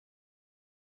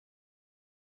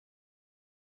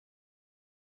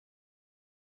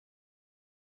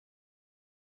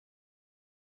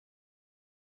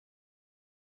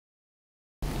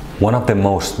One of the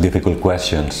most difficult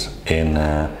questions in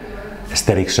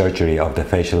aesthetic surgery of the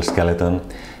facial skeleton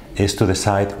is to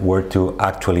decide where to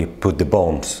actually put the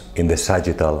bones in the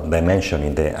sagittal dimension,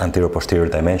 in the anterior-posterior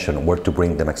dimension, where to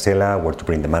bring the maxilla, where to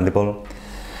bring the mandible.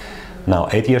 Now,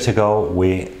 8 years ago,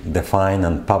 we defined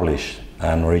and published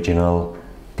an original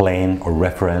plane or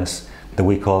reference that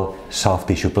we call soft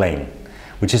tissue plane,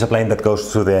 which is a plane that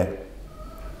goes through the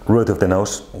root of the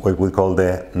nose, what we call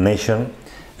the nasion,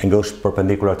 and goes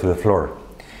perpendicular to the floor.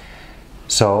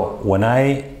 So when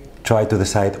I try to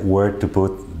decide where to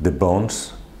put the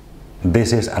bones,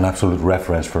 this is an absolute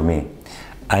reference for me.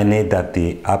 I need that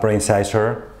the upper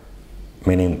incisor,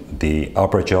 meaning the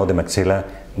upper jaw, the maxilla,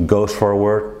 goes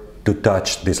forward to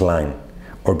touch this line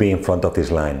or be in front of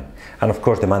this line. And of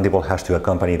course the mandible has to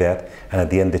accompany that, and at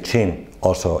the end the chin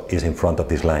also is in front of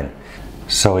this line.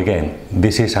 So again,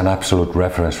 this is an absolute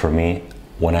reference for me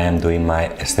when I am doing my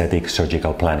aesthetic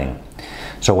surgical planning.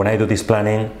 So when I do this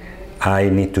planning, I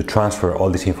need to transfer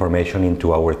all this information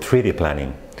into our 3D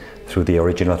planning through the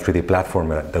original 3D platform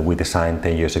that we designed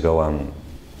 10 years ago and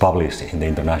published in the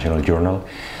International Journal.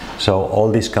 So all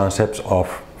these concepts of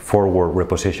forward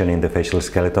repositioning the facial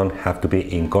skeleton have to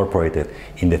be incorporated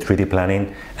in the 3D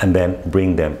planning and then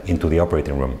bring them into the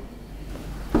operating room.